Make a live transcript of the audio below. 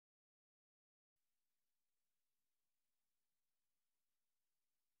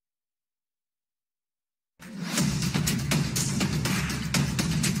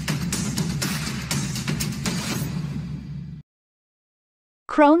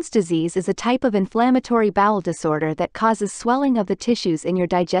Crohn's disease is a type of inflammatory bowel disorder that causes swelling of the tissues in your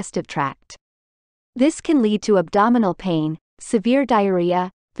digestive tract. This can lead to abdominal pain, severe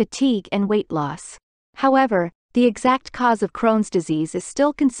diarrhea, fatigue, and weight loss. However, the exact cause of Crohn's disease is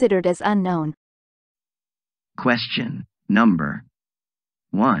still considered as unknown. Question number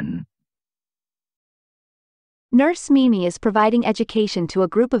 1. Nurse Mimi is providing education to a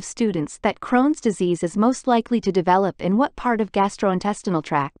group of students that Crohn's disease is most likely to develop in what part of gastrointestinal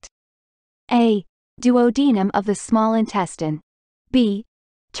tract? A. Duodenum of the small intestine. B.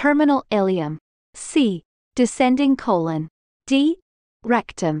 Terminal ileum. C. Descending colon. D.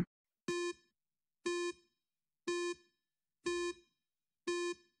 Rectum.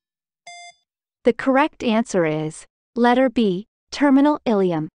 The correct answer is letter B, terminal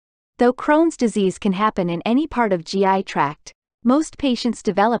ileum. Though Crohn's disease can happen in any part of GI tract, most patients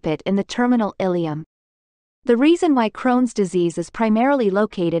develop it in the terminal ileum. The reason why Crohn's disease is primarily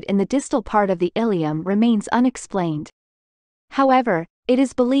located in the distal part of the ileum remains unexplained. However, it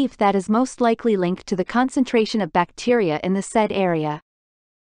is believed that is most likely linked to the concentration of bacteria in the said area.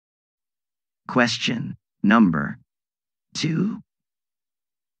 Question number 2.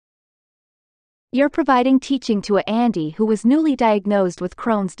 You're providing teaching to a Andy who was newly diagnosed with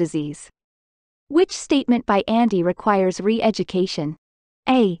Crohn's disease. Which statement by Andy requires re-education?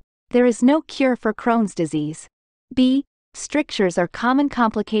 A. There is no cure for Crohn's disease. B. Strictures are common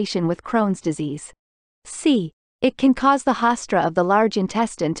complication with Crohn's disease. C. It can cause the haustra of the large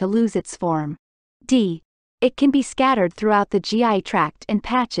intestine to lose its form. D. It can be scattered throughout the GI tract in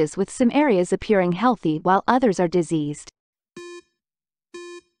patches with some areas appearing healthy while others are diseased.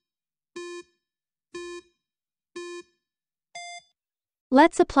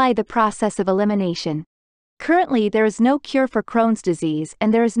 Let's apply the process of elimination. Currently, there is no cure for Crohn's disease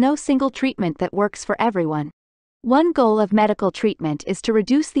and there is no single treatment that works for everyone. One goal of medical treatment is to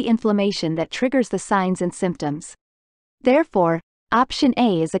reduce the inflammation that triggers the signs and symptoms. Therefore, option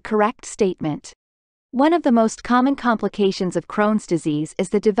A is a correct statement. One of the most common complications of Crohn's disease is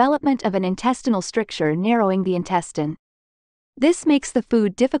the development of an intestinal stricture narrowing the intestine. This makes the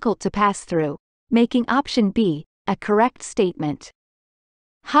food difficult to pass through, making option B a correct statement.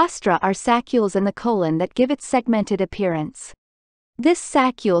 Haustra are saccules in the colon that give it segmented appearance. These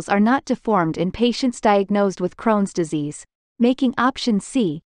saccules are not deformed in patients diagnosed with Crohn's disease, making option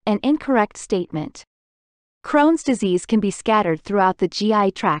C an incorrect statement. Crohn's disease can be scattered throughout the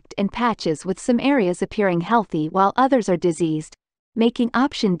GI tract in patches with some areas appearing healthy while others are diseased, making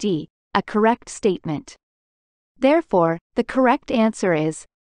option D a correct statement. Therefore, the correct answer is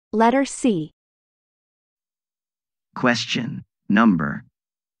letter C. Question number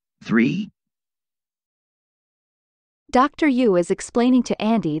 3. Dr. Yu is explaining to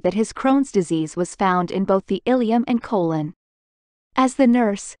Andy that his Crohn's disease was found in both the ileum and colon. As the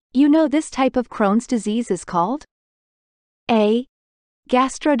nurse, you know this type of Crohn's disease is called? A.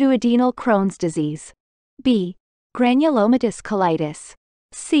 Gastroduodenal Crohn's disease. B. Granulomatous colitis.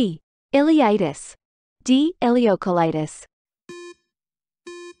 C. Ileitis. D. Ileocolitis.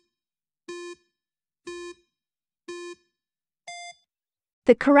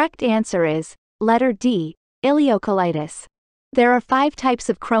 The correct answer is letter D, ileocolitis. There are 5 types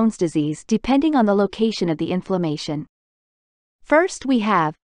of Crohn's disease depending on the location of the inflammation. First we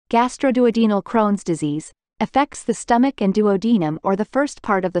have gastroduodenal Crohn's disease, affects the stomach and duodenum or the first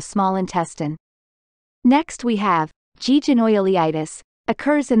part of the small intestine. Next we have jejunoileitis,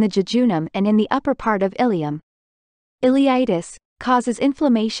 occurs in the jejunum and in the upper part of ileum. Ileitis causes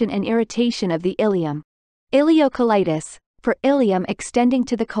inflammation and irritation of the ileum. Ileocolitis, for ileum extending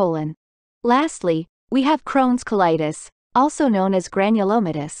to the colon. Lastly, we have Crohn's colitis, also known as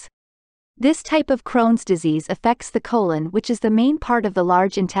granulomatous. This type of Crohn's disease affects the colon, which is the main part of the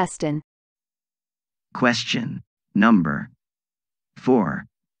large intestine. Question number 4.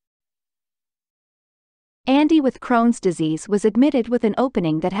 Andy with Crohn's disease was admitted with an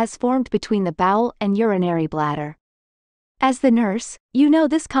opening that has formed between the bowel and urinary bladder. As the nurse, you know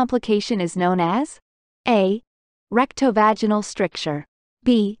this complication is known as A. Rectovaginal stricture.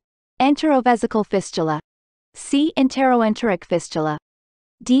 B. Enterovesical fistula. C. Enteroenteric fistula.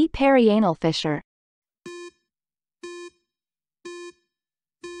 D. Perianal fissure.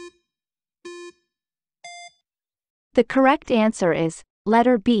 The correct answer is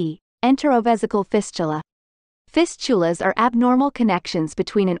letter B, enterovesical fistula. Fistulas are abnormal connections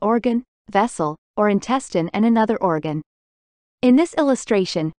between an organ, vessel, or intestine and another organ. In this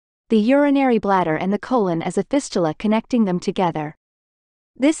illustration, the urinary bladder and the colon as a fistula connecting them together.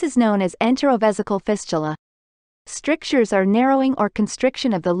 This is known as enterovesical fistula. Strictures are narrowing or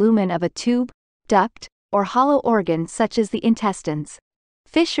constriction of the lumen of a tube, duct, or hollow organ such as the intestines.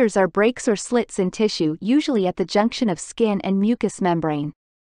 Fissures are breaks or slits in tissue, usually at the junction of skin and mucous membrane.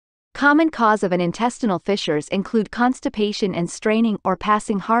 Common cause of an intestinal fissures include constipation and straining or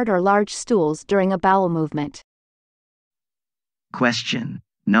passing hard or large stools during a bowel movement. Question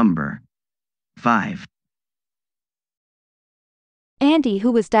number 5. Andy,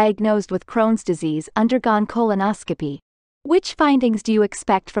 who was diagnosed with Crohn's disease, undergone colonoscopy. Which findings do you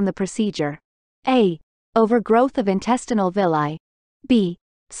expect from the procedure? A. Overgrowth of intestinal villi. B.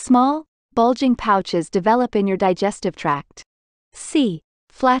 Small, bulging pouches develop in your digestive tract. C.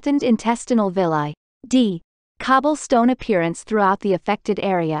 Flattened intestinal villi. D. Cobblestone appearance throughout the affected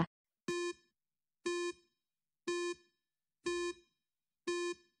area.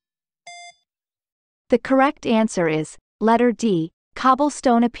 The correct answer is letter D.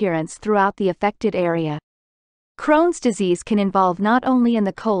 Cobblestone appearance throughout the affected area. Crohn's disease can involve not only in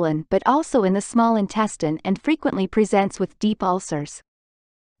the colon but also in the small intestine and frequently presents with deep ulcers.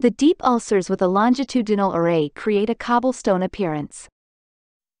 The deep ulcers with a longitudinal array create a cobblestone appearance.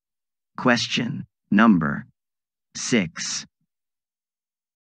 Question number 6.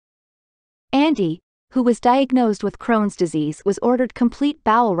 Andy, who was diagnosed with Crohn's disease, was ordered complete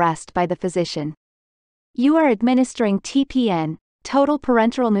bowel rest by the physician. You are administering TPN, total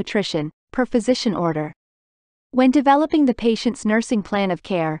parenteral nutrition, per physician order. When developing the patient's nursing plan of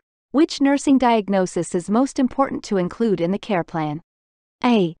care, which nursing diagnosis is most important to include in the care plan?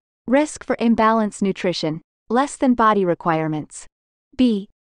 A. Risk for imbalanced nutrition, less than body requirements. B.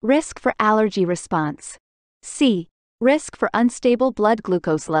 Risk for allergy response. C. Risk for unstable blood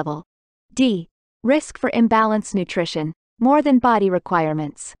glucose level. D. Risk for imbalanced nutrition, more than body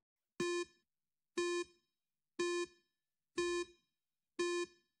requirements.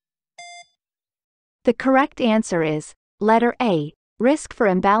 The correct answer is letter A. Risk for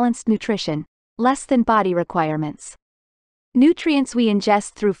imbalanced nutrition, less than body requirements. Nutrients we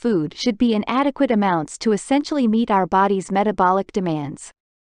ingest through food should be in adequate amounts to essentially meet our body's metabolic demands.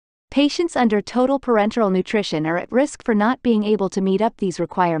 Patients under total parenteral nutrition are at risk for not being able to meet up these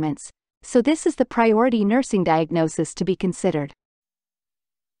requirements, so this is the priority nursing diagnosis to be considered.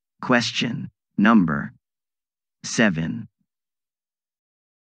 Question number 7.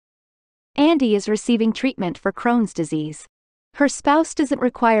 Andy is receiving treatment for Crohn's disease. Her spouse doesn't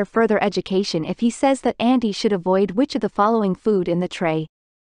require further education if he says that Andy should avoid which of the following food in the tray?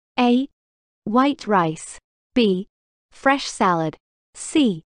 A. White rice. B. Fresh salad.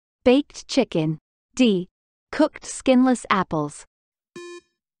 C. Baked chicken. D. Cooked skinless apples.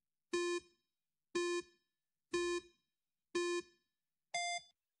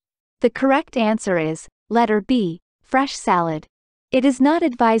 The correct answer is letter B. Fresh salad. It is not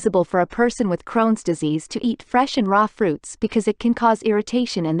advisable for a person with Crohn's disease to eat fresh and raw fruits because it can cause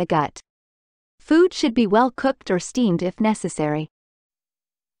irritation in the gut. Food should be well cooked or steamed if necessary.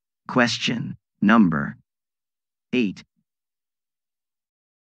 Question number 8.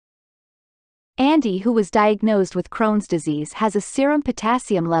 Andy, who was diagnosed with Crohn's disease, has a serum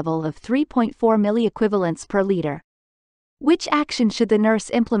potassium level of 3.4 milliequivalents per liter. Which action should the nurse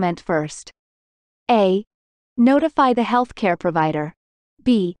implement first? A. Notify the healthcare provider.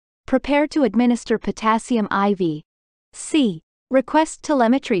 B. Prepare to administer potassium IV. C. Request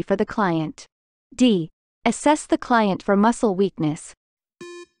telemetry for the client. D. Assess the client for muscle weakness.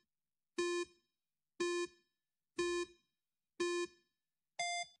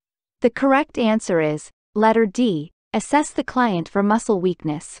 The correct answer is letter D. Assess the client for muscle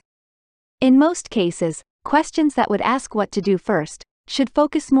weakness. In most cases, questions that would ask what to do first should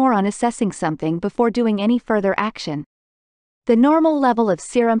focus more on assessing something before doing any further action. The normal level of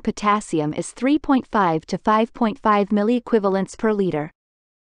serum potassium is 3.5 to 5.5 milliequivalents per liter.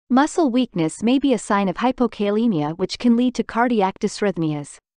 Muscle weakness may be a sign of hypokalemia, which can lead to cardiac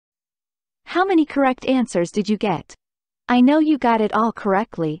dysrhythmias. How many correct answers did you get? I know you got it all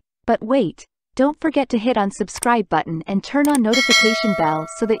correctly, but wait, don't forget to hit on subscribe button and turn on notification bell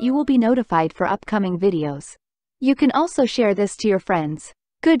so that you will be notified for upcoming videos. You can also share this to your friends.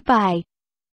 Goodbye.